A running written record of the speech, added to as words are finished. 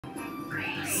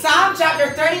Psalm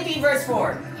chapter 33 verse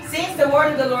 4. Since the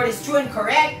word of the Lord is true and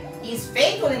correct, He is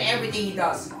faithful in everything He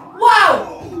does.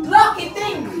 Wow! Lucky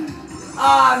thing!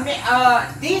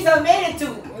 Diesel made it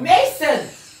to Mason!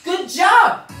 Good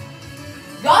job!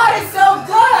 God is so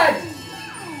good!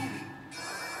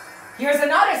 Here's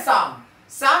another psalm.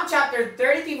 Psalm chapter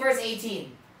 33 verse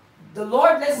 18. The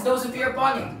Lord blesses those who fear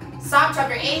upon Him. Psalm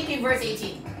chapter 83 verse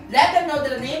 18. Let them know that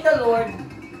the name of the Lord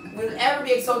will ever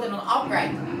be exalted and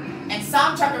upright. And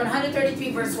Psalm chapter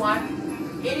 133 verse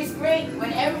 1. It is great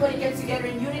when everybody gets together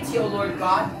in unity, O Lord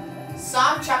God.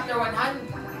 Psalm chapter 100.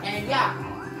 And yeah.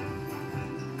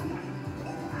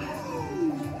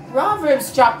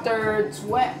 Proverbs chapter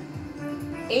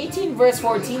 18 verse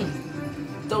 14.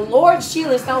 The Lord's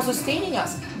shield is now sustaining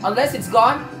us. Unless it's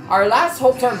gone, our last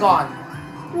hopes are gone.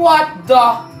 What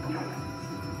the?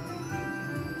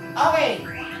 Okay.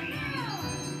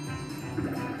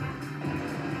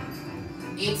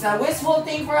 It's a wistful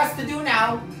thing for us to do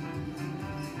now.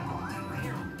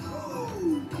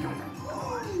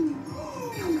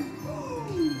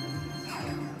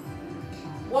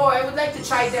 Whoa, I would like to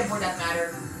try them for that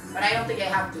matter, but I don't think I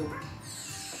have to.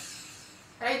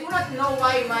 And I do not know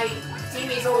why my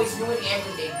teammates always ruining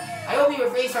everything. I hope we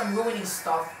refrain from ruining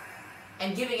stuff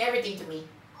and giving everything to me,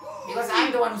 because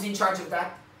I'm the one who's in charge of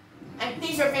that. And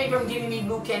please refrain from giving me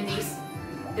blue candies.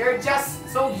 They're just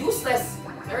so useless.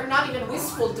 They're not even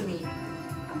wistful to me.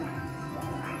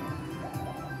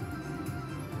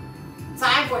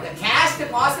 Time for the cash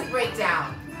deposit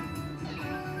breakdown.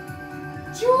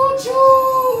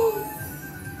 Choo-choo!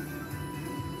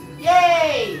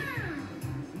 Yay!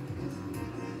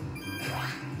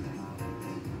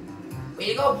 Way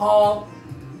to go, Paul.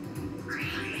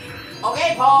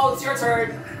 Okay, Paul, it's your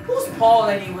turn. Who's Paul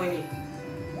anyway?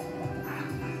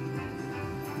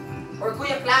 Or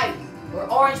Kuya Clyde? Or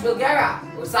Orange Bulgara?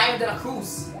 Or Simon de la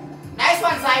Cruz? Nice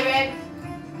one, Simon!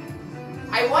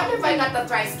 I wonder if I got the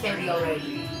thrice candy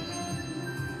already.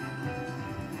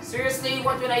 Seriously,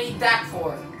 what would I eat that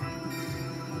for?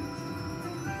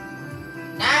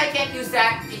 Nah, I can't use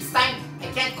that. It's time. I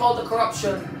can't call the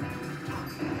corruption.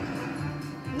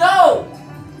 No!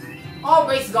 Oh,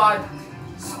 praise God.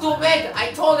 Stupid!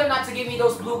 I told them not to give me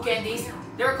those blue candies.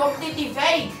 They're completely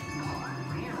vague.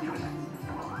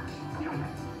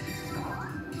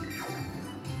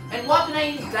 And what do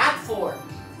I need that for?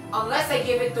 Unless I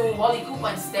give it to Holy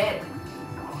Koopa instead.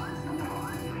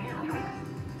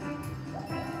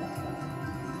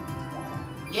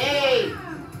 Yay!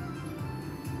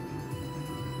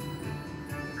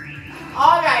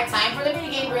 Alright, time for the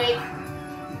minigame break.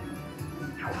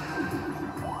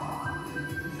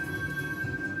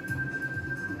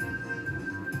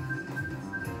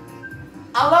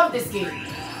 I love this game.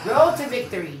 Road to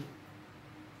Victory.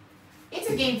 It's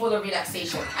a game full of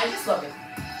relaxation. I just love it.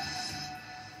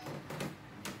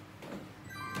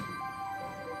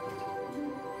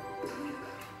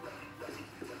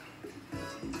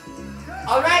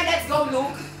 Alright, let's go,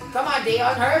 Luke. Come on,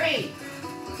 Dayon, hurry.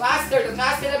 Faster, the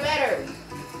faster the better.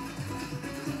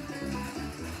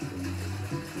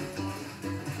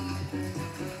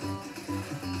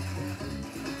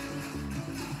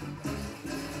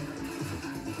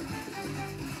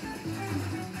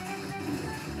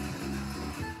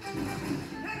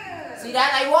 See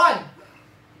that? I won!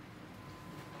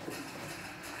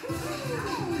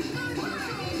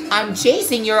 I'm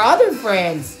chasing your other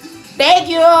friends. Thank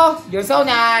you! You're so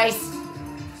nice.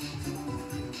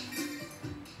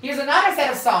 Here's another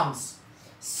set of Psalms.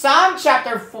 Psalm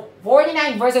chapter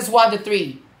 49 verses 1 to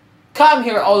 3. Come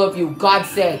here, all of you, God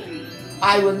said.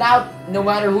 I will now, no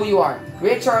matter who you are,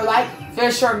 rich or light,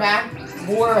 fish or man,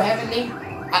 poor or heavenly,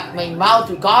 at my mouth,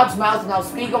 to God's mouth, and I'll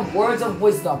speak of words of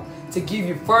wisdom to give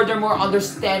you furthermore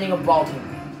understanding about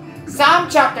Him. Psalm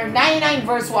chapter 99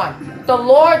 verse 1. The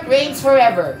Lord reigns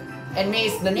forever, and may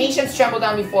the nations tremble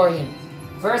down before Him.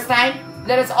 Verse 9.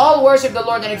 Let us all worship the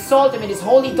Lord and exalt Him in His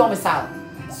holy domicile.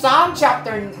 Psalm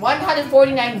chapter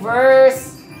 149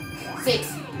 verse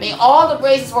 6. May all the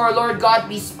praises for our Lord God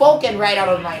be spoken right out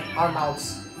of our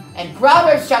mouths. And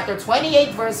Proverbs chapter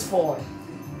 28 verse 4.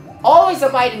 Always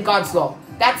abide in God's law.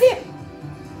 That's it.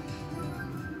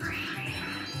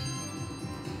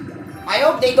 I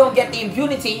hope they don't get the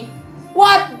impunity.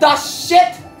 What the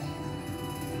shit?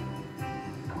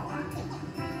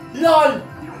 LOL!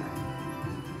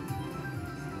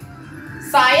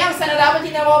 Sayang, sana dapat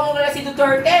tinawa mo na si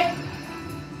Duterte.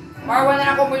 Para wala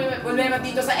na akong problema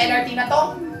dito sa LRT na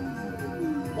to.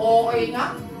 Okay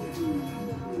nga.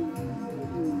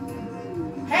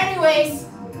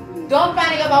 Anyways, don't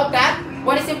panic about that.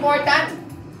 What is important?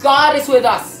 God is with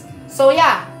us. So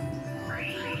yeah,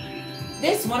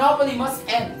 this monopoly must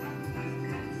end.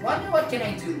 Wonder what can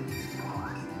I do?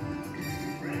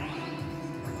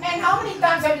 And how many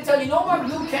times have I tell you no more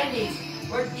blue candies?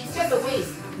 Or it's just a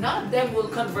waste. None of them will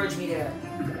converge me there.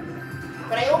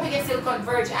 But I hope we can still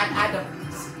converge at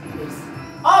Adam's place.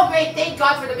 Oh great, thank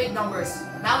God for the big numbers.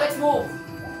 Now let's move.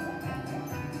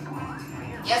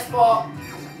 Yes, po.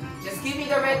 Just give me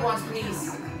the red ones,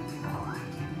 please.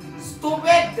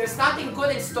 Stupid! There's nothing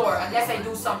good in store unless I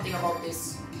do something about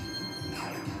this.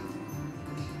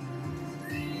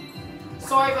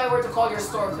 Sorry if I were to call your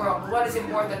store corrupt. What is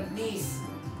important, please?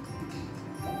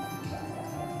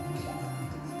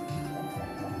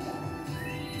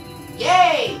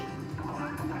 Yay!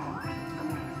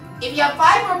 If you have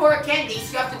 5 or more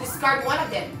candies, you have to discard one of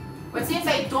them. But since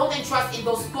I don't entrust in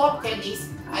those 12 candies,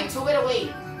 I threw it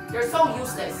away. They're so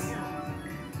useless.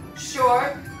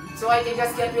 Sure, so I can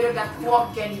just get rid of that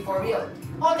 12 candy for real.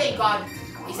 Oh thank God,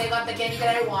 at least I got the candy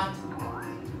that I want.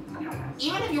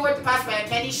 Even if you were to pass by a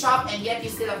candy shop and yet you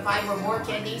still have 5 or more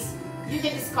candies, you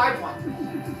can discard one.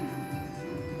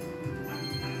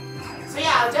 So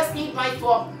yeah, I'll just need my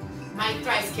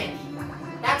thrice candy.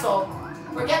 That's all.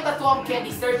 Forget the 12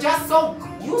 candies, they're just so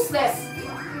useless.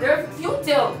 They're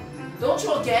futile. Don't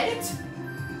you get it?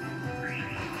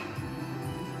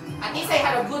 At least I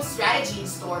had a good strategy in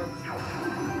store.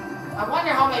 I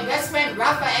wonder how my best friend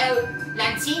Rafael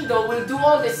Lantindo will do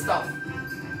all this stuff.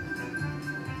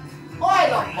 Oh,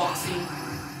 I love boxing.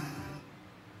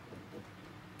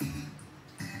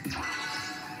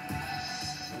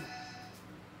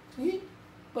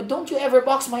 But don't you ever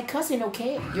box my cousin,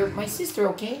 okay? You're my sister,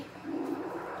 okay?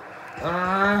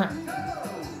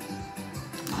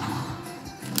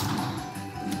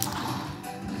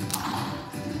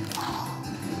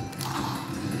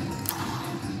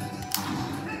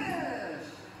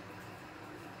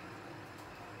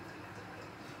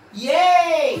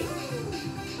 Yay!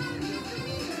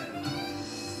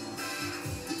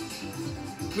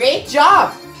 Great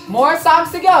job! More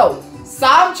Psalms to go.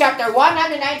 Psalm chapter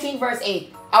 119 verse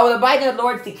 8. I will abide in the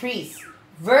Lord's decrees.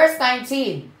 Verse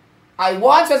 19. I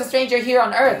once was a stranger here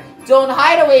on earth. Don't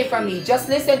hide away from me. Just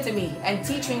listen to me and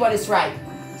teach me what is right.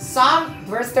 Psalm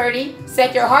verse 30.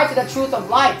 Set your heart to the truth of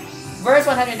life. Verse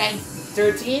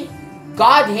 113.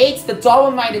 God hates the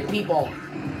double-minded people.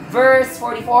 Verse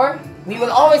 44. We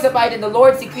will always abide in the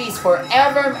Lord's decrees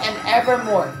forever and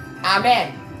evermore.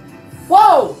 Amen.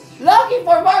 Whoa! Looking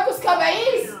for Marcus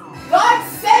Cabais! God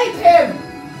save him!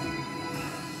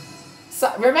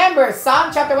 So, remember,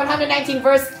 Psalm chapter 119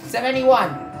 verse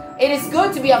 71. It is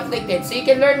good to be afflicted so you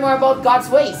can learn more about God's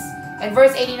ways. And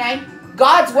verse 89.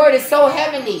 God's word is so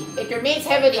heavenly. It remains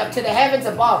heavenly up to the heavens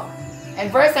above. And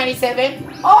verse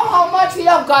 97. Oh, how much we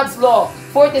love God's law.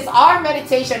 For it is our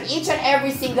meditation each and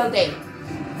every single day.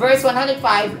 Verse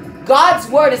 105, God's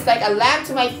word is like a lamp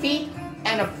to my feet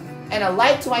and a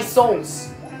light to my soles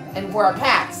and for our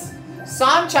paths.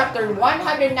 Psalm chapter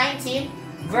 119,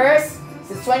 verse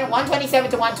 127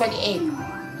 to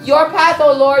 128. Your path,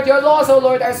 O Lord, your laws, O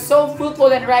Lord, are so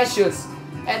fruitful and righteous,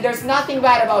 and there's nothing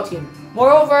bad about him.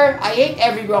 Moreover, I hate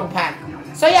every wrong path.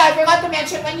 So yeah, I forgot to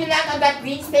mention, when you land on that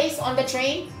green space on the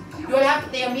train, you will have to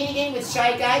play a minigame with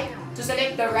Shy Guy to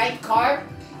select the right car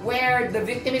where the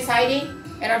victim is hiding.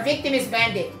 And our victim is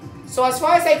Bandit. So as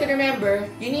far as I can remember,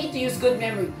 you need to use good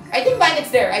memory. I think Bandit's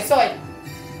there. I saw it.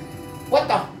 What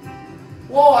the?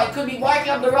 Whoa, I could be barking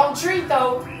up the wrong tree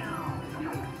though.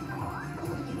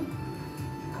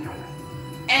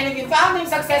 And if you found him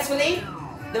successfully,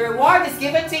 the reward is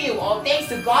given to you, all thanks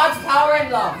to God's power and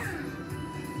love.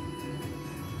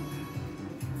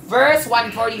 Verse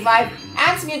 145,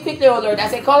 answer me quickly, O Lord,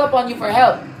 as I call upon you for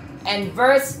help. And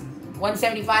verse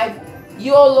 175,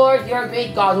 you, O Lord, you're a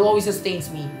great God who always sustains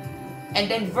me. And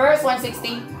then verse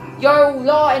 160, your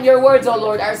law and your words, O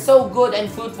Lord, are so good and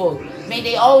fruitful. May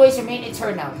they always remain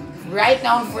eternal, right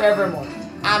now and forevermore.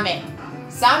 Amen.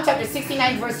 Psalm chapter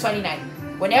 69, verse 29.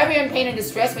 Whenever you're in pain and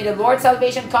distress, may the Lord's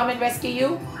salvation come and rescue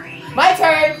you. My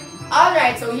turn.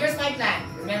 Alright, so here's my plan.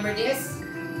 Remember this?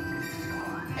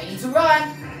 I need to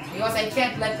run because I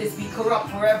can't let this be corrupt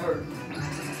forever.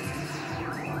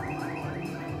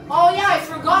 Oh yeah, I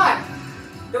forgot.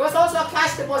 There was also a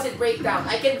cash deposit breakdown.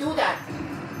 I can do that.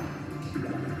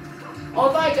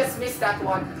 Although I just missed that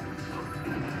one.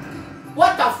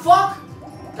 What the fuck?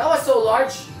 That was so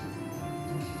large.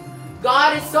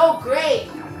 God is so great.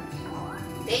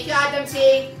 Thank you, Adam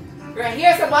Ting.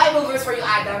 Here's a Bible verse for you,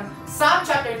 Adam. Psalm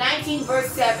chapter 19,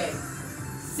 verse 7.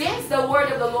 Since the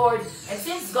word of the Lord, and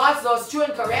since God's law is true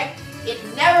and correct, it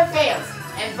never fails.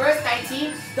 And verse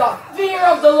 19, the fear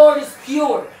of the Lord is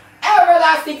pure,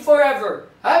 everlasting forever.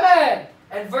 Amen.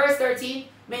 And verse 13,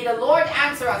 may the Lord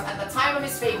answer us at the time of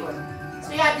his favor. So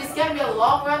So yeah, this is gonna be a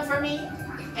long run for me,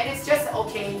 and it's just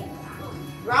okay.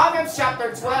 Proverbs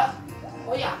chapter 12.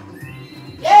 Oh yeah.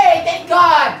 Yay! Thank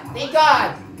God! Thank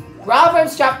God!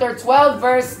 Proverbs chapter 12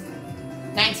 verse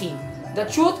 19. The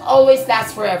truth always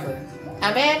lasts forever.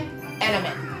 Amen and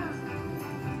amen.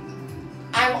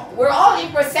 We're all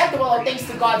imperceptible thanks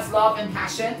to God's love and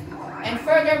passion. And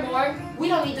furthermore, we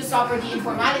don't need to suffer the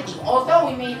informality. Although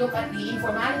we may look at the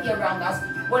informality around us,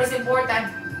 what is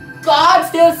important, God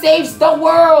still saves the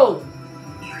world!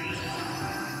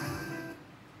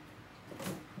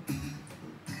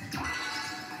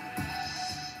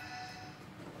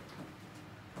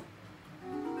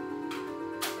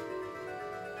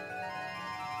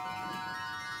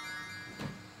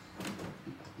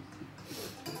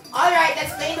 Alright,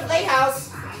 let's play in the playhouse.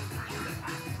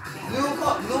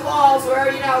 Blue balls, where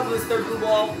are you now, Mr. Blue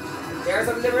Ball? There's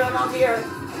a liberal amount here.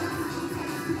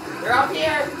 They're up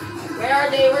here. Where are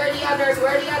they? Where are the others?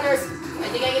 Where are the others? I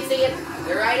think I can see it.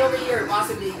 They're right over here,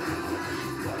 possibly.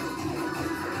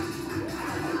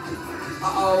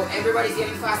 Uh-oh, everybody's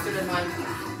getting faster than mine.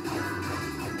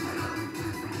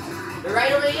 They're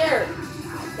right over here.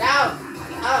 Down.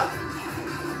 Up.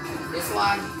 This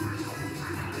one.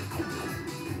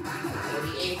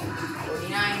 48.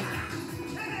 49.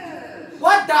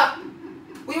 What the?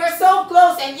 We were so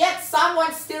close and yet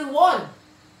someone still won.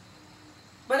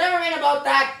 But never mind about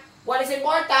that. What is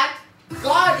important?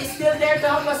 God is still there to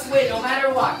help us win no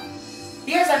matter what.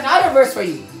 Here's another verse for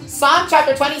you. Psalm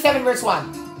chapter 27 verse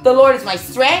 1. The Lord is my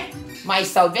strength, my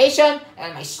salvation,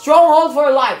 and my stronghold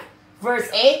for life. Verse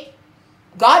 8.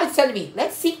 God is telling me,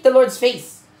 let's seek the Lord's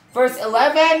face. Verse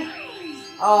 11.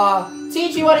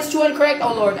 Teach me what is true and correct,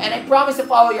 O Lord, and I promise to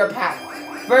follow your path.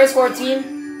 Verse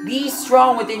 14. Be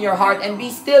strong within your heart and be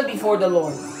still before the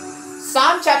Lord.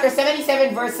 Psalm chapter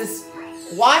 77 verses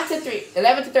 11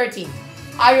 to 13.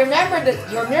 I remember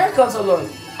your miracles, O Lord.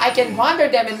 I can ponder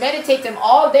them and meditate them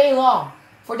all day long.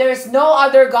 For there is no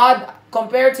other God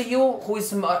compared to you who is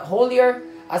holier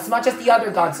as much as the other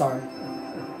gods are.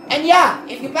 And yeah,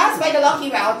 if you pass by the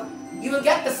lucky route, you will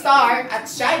get the star at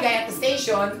Shy Guy at the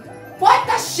station. What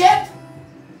the shit?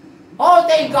 Oh,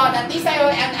 thank God. At least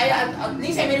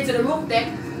I made it to the roof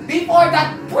deck before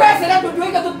that President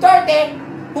Rodrigo Duterte,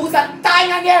 who's a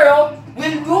Tainagero,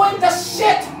 will ruin the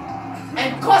shit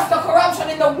and cause the corruption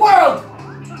in the world.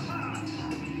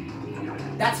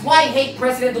 That's why I hate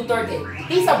President Duterte.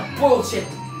 He's a bullshit.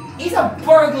 He's a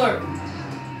burglar.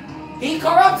 He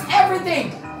corrupts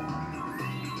everything.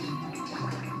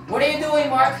 What are you doing,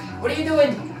 Mark? What are you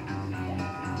doing?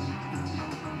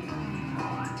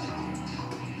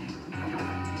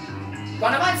 Ikaw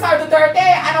naman, Sar Duterte.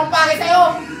 Anong pake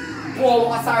sa'yo?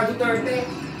 Bobo ka, Sar Duterte.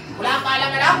 Wala ka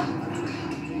alam.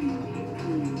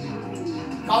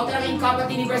 Ikaw talaga yung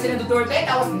kapatid ni President Duterte,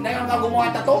 tapos ngayon ka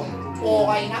gumawa tato.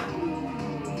 Okay na.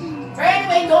 But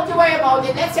anyway, don't you worry about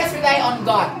it. Let's just rely on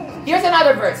God. Here's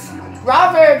another verse.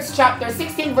 Proverbs chapter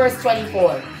 16 verse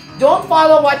 24. Don't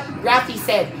follow what Rafi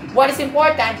said. What is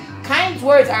important, kind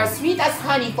words are sweet as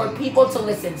honey for people to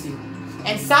listen to.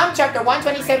 And Psalm chapter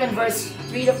 127 verse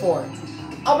 3 to 4.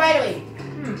 Oh, by the way,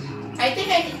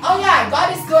 oh yeah, God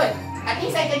is good. At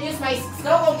least I can use my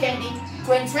snowball candy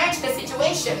to entrench the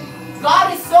situation.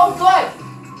 God is so good.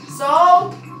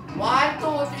 So, 1,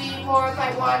 2, 3, 4,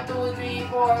 5, 1, 2, 3,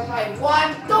 4, 5,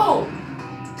 1,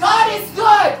 2. God is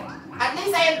good. At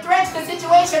least I entrenched the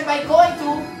situation by going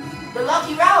to the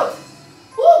lucky route.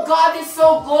 Oh, God is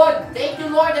so good. Thank you,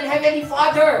 Lord and Heavenly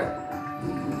Father.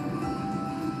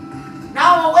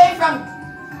 Now I'm away from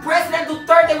President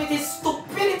Duterte with his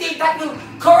stupidity that will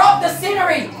corrupt the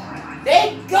scenery.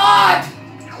 Thank God.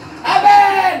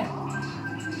 Amen.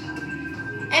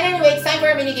 And anyway, it's time for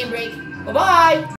a mini game break. Bye-bye.